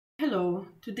Hello,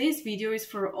 today's video is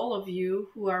for all of you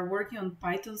who are working on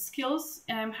Python skills,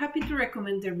 and I'm happy to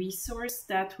recommend a resource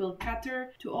that will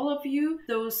cater to all of you,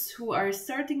 those who are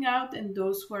starting out and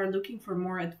those who are looking for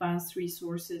more advanced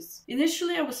resources.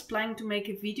 Initially, I was planning to make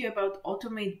a video about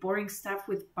Automate Boring Stuff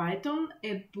with Python,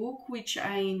 a book which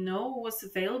I know was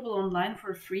available online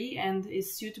for free and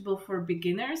is suitable for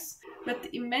beginners. But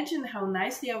imagine how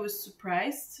nicely I was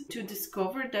surprised to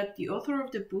discover that the author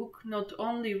of the book not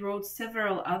only wrote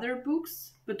several other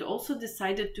books, but also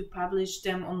decided to publish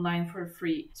them online for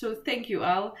free. So thank you,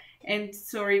 Al, and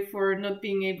sorry for not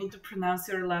being able to pronounce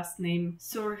your last name.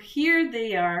 So here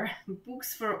they are,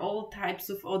 books for all types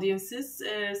of audiences.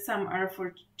 Some are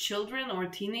for children or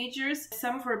teenagers,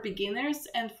 some for beginners,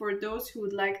 and for those who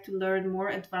would like to learn more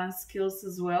advanced skills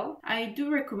as well. I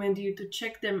do recommend you to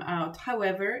check them out.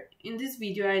 However, in this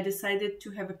video I decided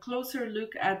to have a closer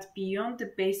look at beyond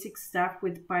the basic stuff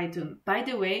with Python. By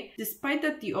the way, despite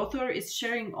that the author is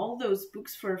sharing all those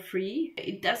books for free,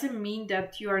 it doesn't mean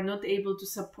that you are not able to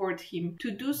support him. To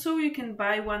do so, you can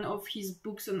buy one of his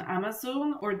books on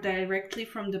Amazon or directly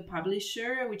from the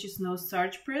publisher, which is No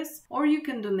Starch Press, or you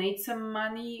can donate some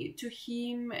money to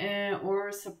him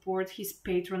or support his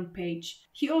Patreon page.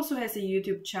 He also has a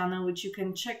YouTube channel which you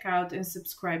can check out and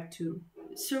subscribe to.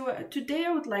 So today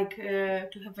I would like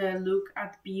to have a look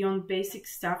at Beyond Basic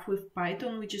Stuff with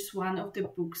Python, which is one of the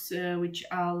books which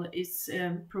Al is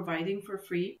providing for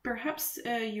free. Perhaps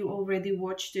you already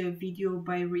watched a video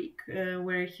by Rick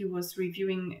where he was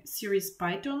reviewing series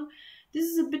Python. This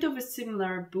is a bit of a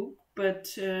similar book, but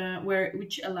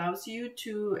which allows you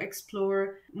to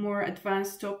explore more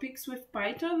advanced topics with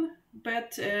Python,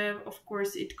 but of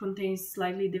course it contains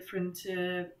slightly different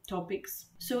topics.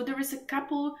 So there is a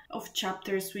couple of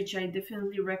chapters which I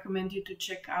definitely recommend you to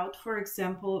check out. For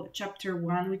example, chapter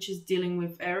 1, which is dealing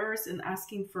with errors and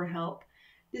asking for help.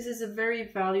 This is a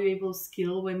very valuable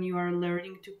skill when you are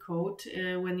learning to code,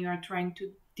 when you are trying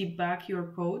to debug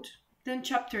your code. Then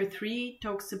chapter 3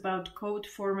 talks about code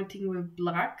formatting with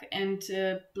Black, and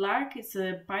Black is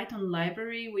a Python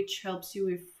library which helps you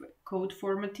with code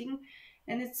formatting,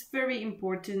 and it's very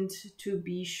important to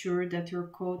be sure that your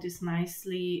code is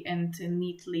nicely and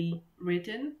neatly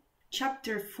written.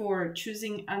 Chapter 4,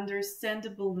 choosing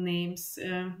understandable names.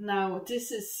 Now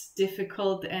this is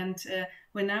difficult, and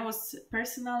when I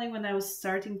was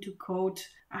starting to code,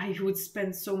 I would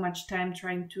spend so much time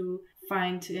trying to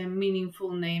find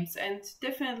meaningful names, and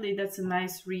definitely that's a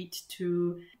nice read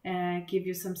to give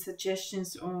you some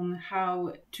suggestions on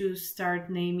how to start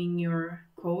naming your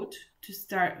code,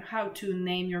 how to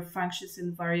name your functions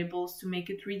and variables to make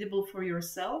it readable for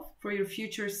yourself, for your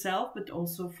future self, but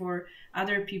also for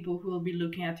other people who will be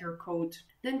looking at your code.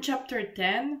 Then chapter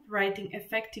 10, writing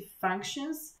effective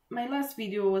functions. My last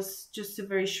video was just a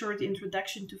very short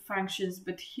introduction to functions,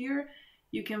 but here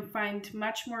you can find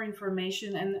much more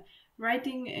information, and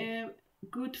writing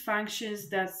good functions,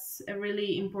 that's a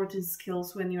really important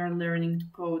skills when you are learning to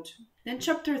code. Then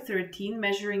chapter 13,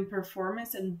 measuring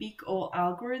performance and big O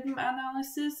algorithm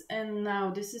analysis. And now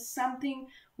this is something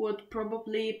what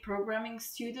probably programming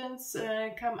students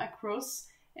come across.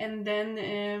 And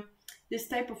then this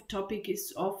type of topic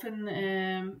is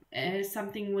often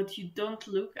something what you don't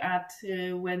look at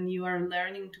when you are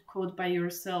learning to code by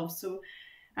yourself. So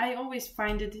I always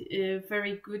find it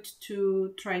very good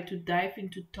to try to dive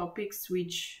into topics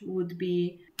which would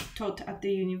be taught at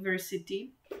the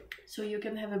university, so you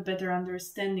can have a better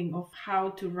understanding of how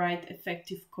to write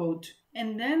effective code.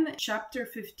 And then chapter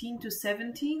 15 to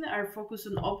 17 are focused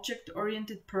on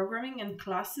object-oriented programming and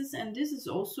classes, and this is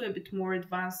also a bit more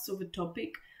advanced of a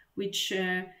topic which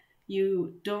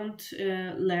you don't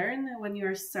learn when you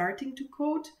are starting to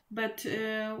code, but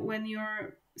when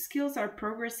your skills are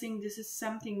progressing, this is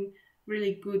something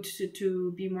really good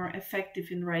to be more effective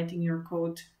in writing your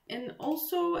code. And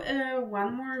also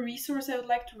one more resource I would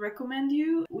like to recommend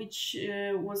you, which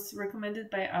was recommended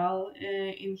by Al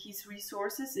in his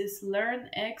resources, is Learn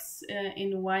X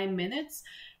in Y Minutes.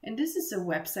 And this is a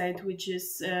website which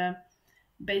is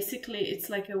basically, it's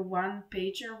like a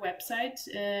one-pager website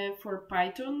for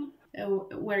Python,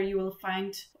 where you will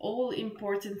find all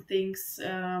important things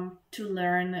to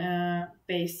learn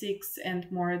basics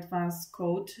and more advanced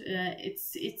code.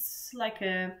 It's like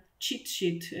a cheat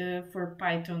sheet for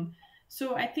Python.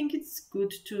 So I think it's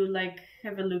good to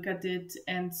have a look at it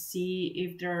and see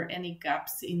if there are any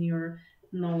gaps in your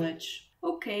knowledge.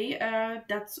 Okay,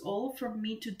 that's all from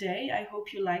me today. I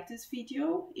hope you liked this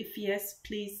video. If yes,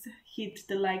 please hit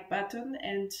the like button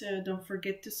and don't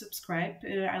forget to subscribe.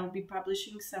 I'll be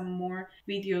publishing some more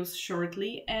videos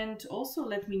shortly, and also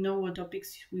let me know what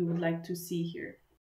topics we would like to see here.